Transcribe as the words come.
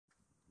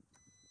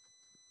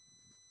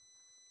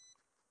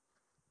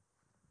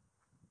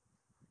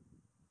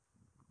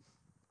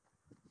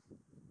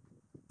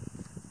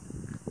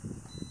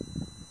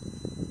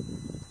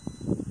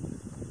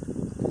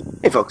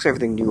folks,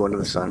 everything new under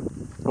the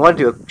sun. I want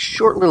to do a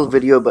short little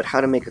video about how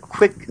to make a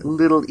quick,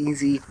 little,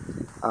 easy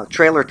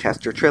trailer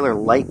tester, trailer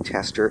light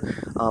tester.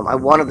 I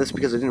wanted this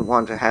because I didn't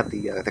want to have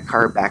the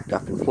car backed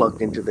up and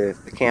plugged into the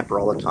camper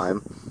all the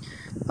time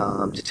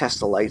to test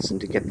the lights and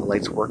to get the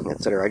lights working,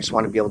 etc. I just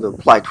want to be able to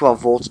apply 12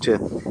 volts to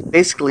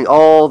basically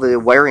all the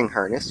wiring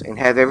harness and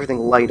have everything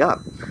light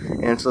up.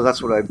 And so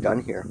that's what I've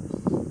done here.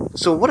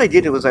 So what I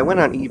did was I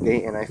went on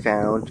eBay and I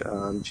found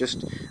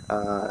just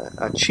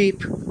a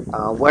cheap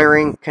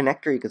wiring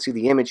connector. You can see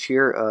the image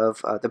here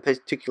of the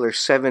particular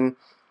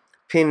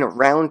 7-pin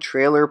round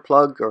trailer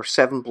plug or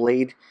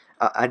 7-blade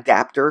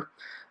adapter.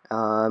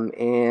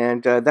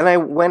 Then I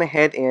went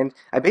ahead and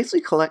I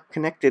basically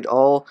connected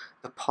all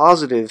the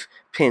positive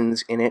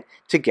pins in it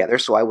together,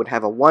 so I would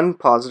have a 1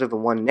 positive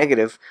and 1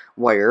 negative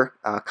wire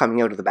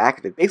coming out of the back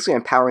of it. Basically,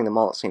 I'm powering them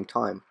all at the same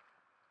time.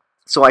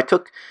 So I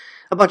took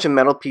a bunch of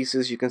metal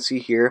pieces you can see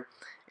here,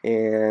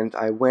 and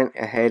I went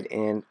ahead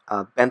and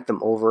bent them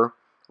over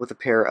with a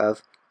pair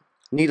of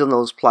needle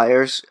nose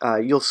pliers.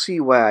 You'll see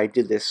why I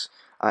did this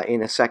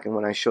in a second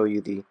when I show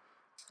you the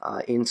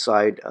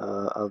inside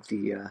of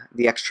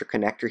the extra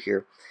connector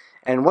here.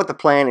 And what the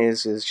plan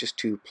is just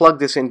to plug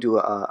this into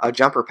a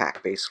jumper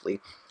pack,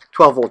 basically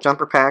 12-volt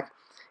jumper pack,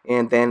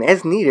 and then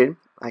as needed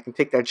I can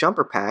take that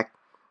jumper pack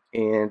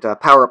and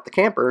power up the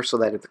camper so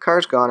that if the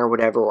car's gone or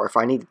whatever, or if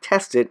I need to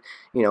test it,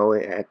 you know,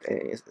 at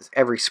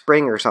every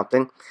spring or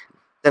something,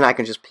 then I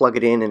can just plug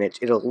it in and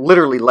it'll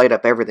literally light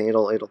up everything.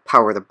 It'll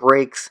power the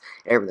brakes,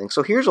 everything.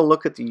 So here's a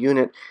look at the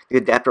unit, the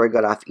adapter I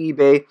got off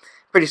eBay.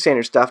 Pretty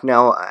standard stuff.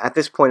 Now at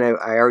this point I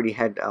already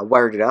had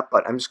wired it up,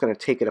 but I'm just going to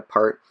take it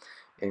apart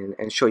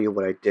and show you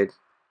what I did.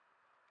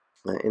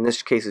 In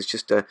this case it's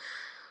just a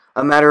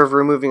matter of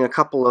removing a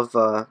couple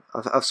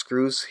of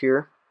screws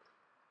here,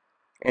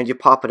 and you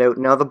pop it out.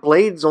 Now the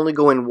blades only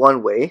go in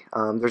one way.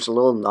 There's a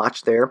little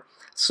notch there,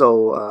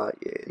 so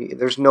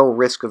there's no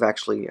risk of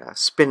actually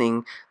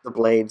spinning the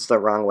blades the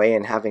wrong way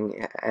and having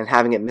it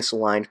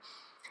misaligned.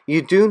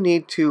 You do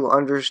need to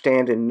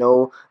understand and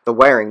know the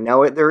wiring.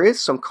 Now there is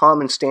some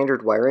common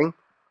standard wiring,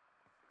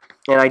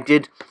 and I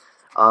did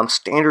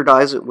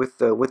standardize it with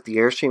the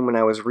Airstream when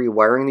I was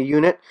rewiring the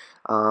unit.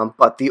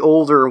 But the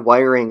older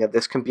wiring of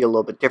this can be a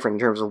little bit different in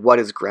terms of what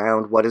is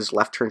ground, what is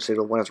left turn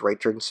signal, what is right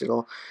turn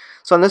signal.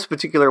 So on this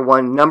particular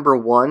one, number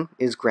 1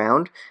 is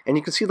ground, and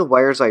you can see the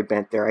wires I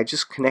bent there. I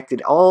just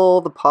connected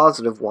all the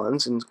positive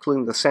ones,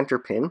 including the center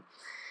pin,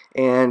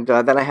 and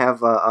then I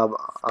have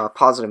a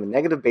positive and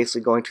negative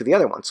basically going to the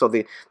other one. So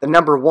the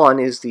number 1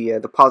 is the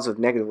positive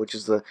negative, which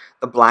is the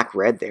black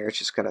red there. It's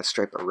just got a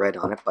stripe of red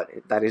on it, but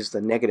that is the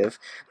negative.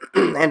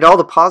 And all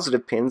the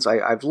positive pins,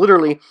 I've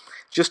literally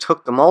just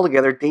hooked them all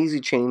together, daisy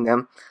chained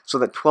them, so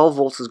that 12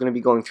 volts is going to be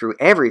going through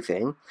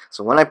everything.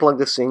 So when I plug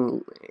this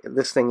thing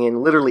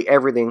in, literally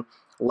everything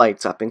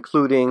lights up,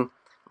 including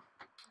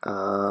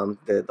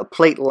the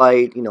plate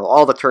light, you know,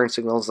 all the turn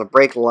signals, the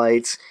brake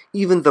lights,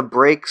 even the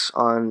brakes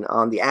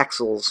on the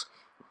axles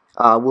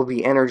will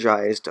be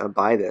energized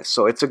by this.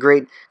 So it's a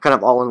great kind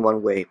of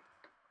all-in-one way.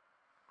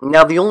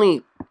 Now the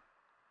only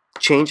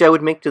change I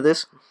would make to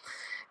this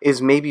is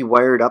maybe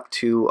wire it up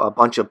to a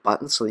bunch of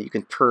buttons so that you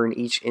can turn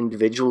each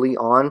individually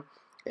on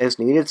as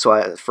needed.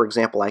 So for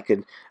example, I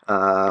could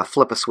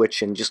flip a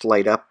switch and just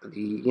light up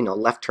the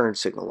left turn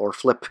signal, or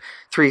flip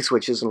 3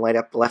 switches and light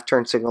up the left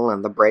turn signal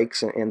and the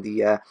brakes and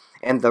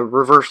the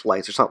reverse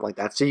lights or something like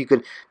that. So you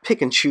could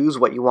pick and choose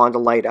what you want to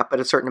light up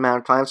at a certain amount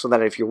of time, so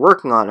that if you're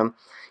working on them,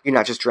 you're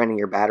not just draining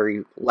your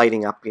battery,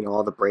 lighting up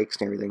all the brakes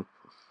and everything.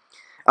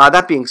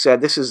 That being said,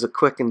 this is a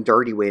quick and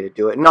dirty way to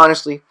do it, and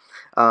honestly,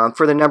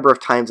 for the number of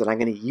times that I'm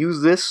going to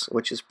use this,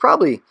 which is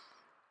probably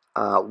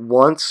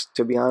once,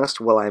 to be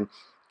honest, while I'm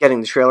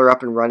getting the trailer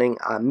up and running,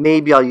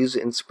 maybe I'll use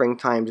it in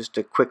springtime just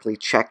to quickly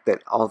check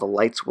that all the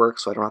lights work,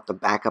 so I don't have to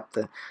back up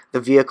the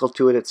vehicle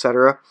to it,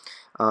 etc.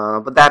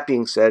 But that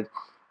being said,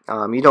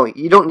 you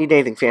don't need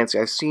anything fancy.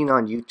 I've seen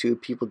on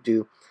YouTube people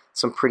do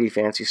some pretty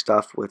fancy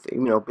stuff with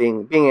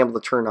being able to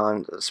turn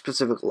on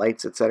specific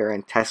lights, etc.,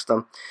 and test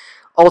them.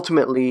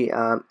 Ultimately,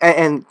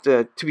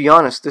 to be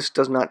honest, this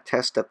does not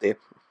test that the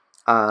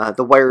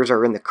wires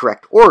are in the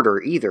correct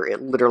order either.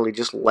 It literally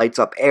just lights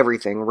up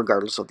everything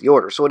regardless of the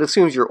order. So it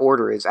assumes your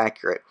order is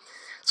accurate.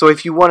 So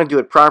if you want to do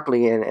it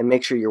properly and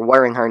make sure your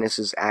wiring harness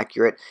is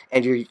accurate,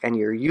 and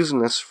you're using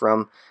this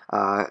from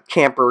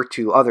camper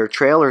to other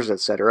trailers,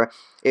 etc.,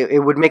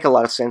 it would make a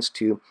lot of sense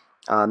to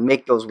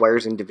make those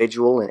wires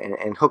individual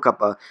and hook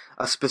up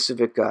a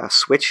specific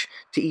switch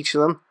to each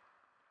of them,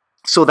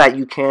 so that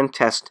you can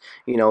test,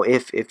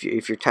 if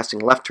you're testing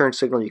left turn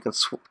signal, you can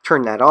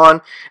turn that on,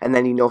 and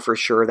then you know for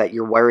sure that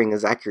your wiring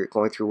is accurate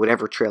going through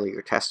whatever trailer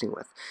you're testing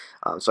with.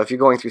 So if you're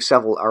going through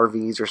several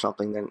RVs or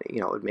something, then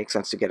it makes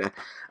sense to get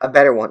a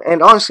better one.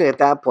 And honestly, at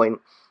that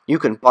point, you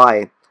can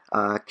buy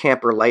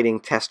camper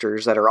lighting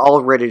testers that are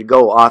all ready to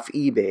go off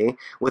eBay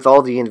with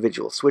all the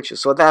individual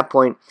switches. So at that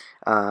point,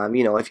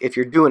 if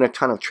you're doing a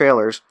ton of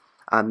trailers,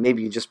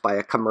 maybe you just buy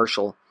a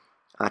commercial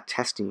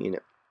testing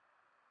unit.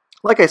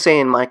 Like I say,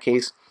 in my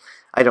case,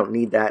 I don't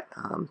need that.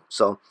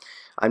 So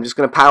I'm just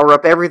going to power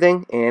up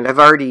everything, and I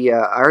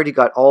already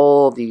got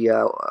all the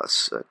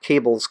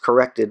cables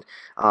corrected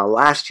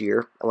last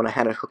year when I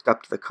had it hooked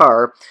up to the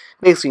car.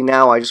 Basically,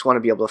 now I just want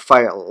to be able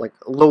to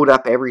load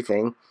up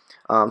everything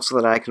so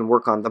that I can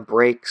work on the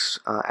brakes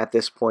at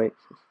this point,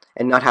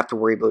 and not have to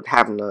worry about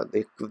having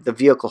the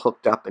vehicle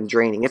hooked up and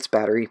draining its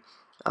battery,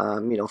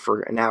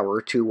 for an hour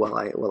or two while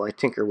I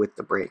tinker with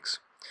the brakes.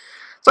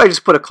 So I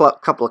just put a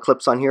couple of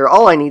clips on here.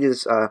 All I need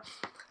is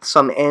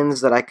some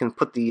ends that I can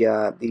put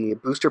the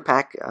booster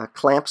pack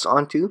clamps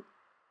onto.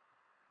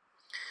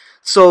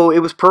 So it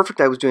was perfect.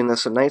 I was doing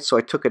this at night, so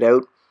I took it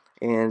out,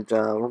 and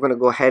we're going to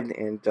go ahead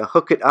and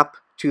hook it up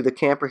to the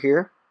camper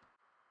here.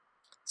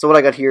 So what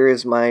I got here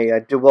is my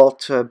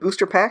DeWalt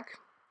booster pack.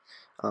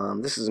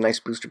 This is a nice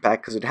booster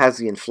pack because it has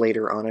the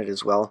inflator on it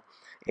as well.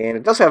 And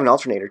it does have an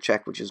alternator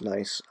check, which is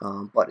nice,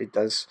 but it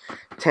does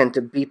tend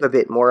to beep a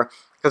bit more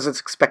because it's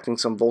expecting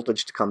some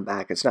voltage to come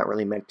back. It's not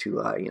really meant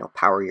to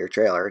power your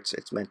trailer.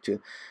 It's meant to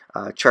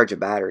charge a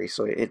battery,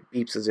 so it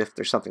beeps as if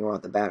there's something wrong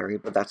with the battery,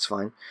 but that's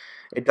fine.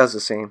 It does the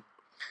same.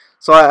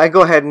 So I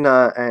go ahead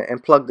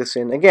and plug this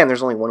in. Again,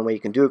 there's only one way you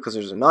can do it because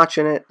there's a notch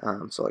in it,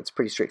 so it's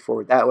pretty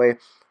straightforward that way.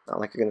 Not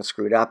like you're going to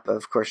screw it up.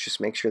 Of course, just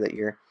make sure that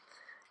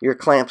your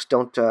clamps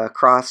don't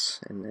cross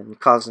and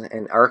cause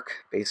an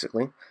arc,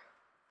 basically.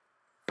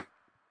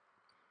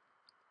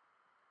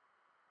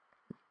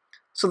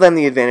 So then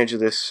the advantage of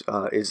this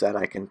is that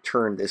I can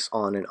turn this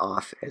on and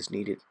off as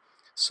needed.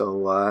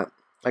 So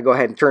I go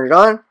ahead and turn it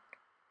on,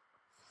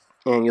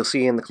 and you'll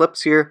see in the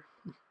clips here,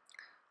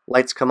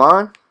 lights come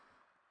on.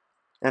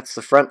 That's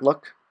the front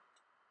look.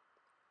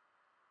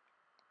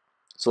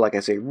 So like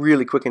I say,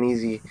 really quick and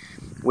easy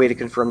way to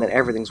confirm that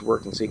everything's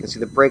working. So you can see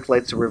the brake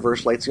lights, the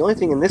reverse lights. The only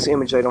thing in this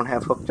image I don't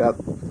have hooked up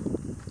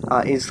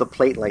is the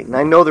plate light. And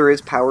I know there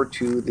is power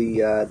to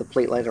the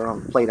plate light. I don't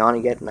have the plate on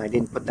it yet, and I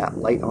didn't put that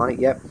light on it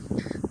yet.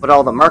 But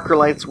all the marker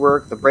lights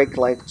work, the brake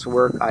lights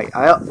work.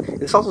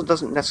 This also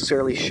doesn't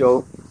necessarily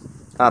show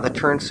the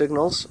turn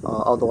signals,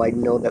 although I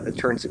know that the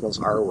turn signals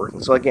are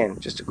working. So again,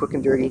 just a quick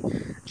and dirty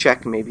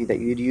check maybe that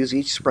you'd use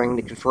each spring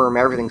to confirm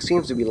everything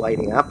seems to be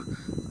lighting up,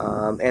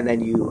 and then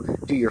you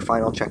do your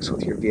final checks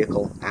with your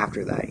vehicle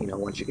after that,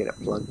 once you get it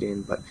plugged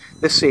in. But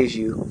this saves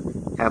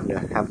you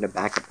having to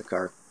back up the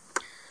car.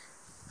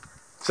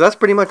 So that's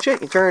pretty much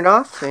it. You turn it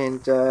off,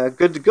 and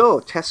good to go.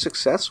 Test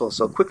successful.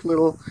 So quick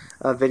little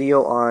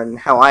video on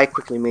how I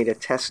quickly made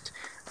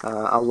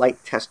a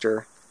light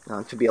tester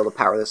to be able to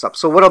power this up.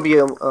 So what I'll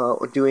be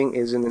doing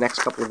is in the next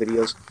couple of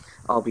videos,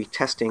 I'll be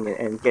testing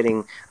and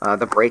getting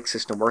the brake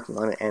system working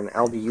on it, and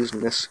I'll be using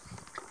this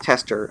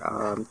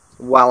tester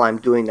while I'm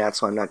doing that,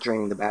 so I'm not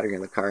draining the battery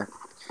in the car.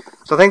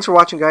 So thanks for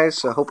watching,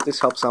 guys. I hope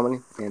this helps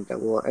somebody, and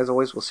as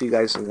always, we'll see you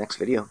guys in the next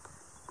video.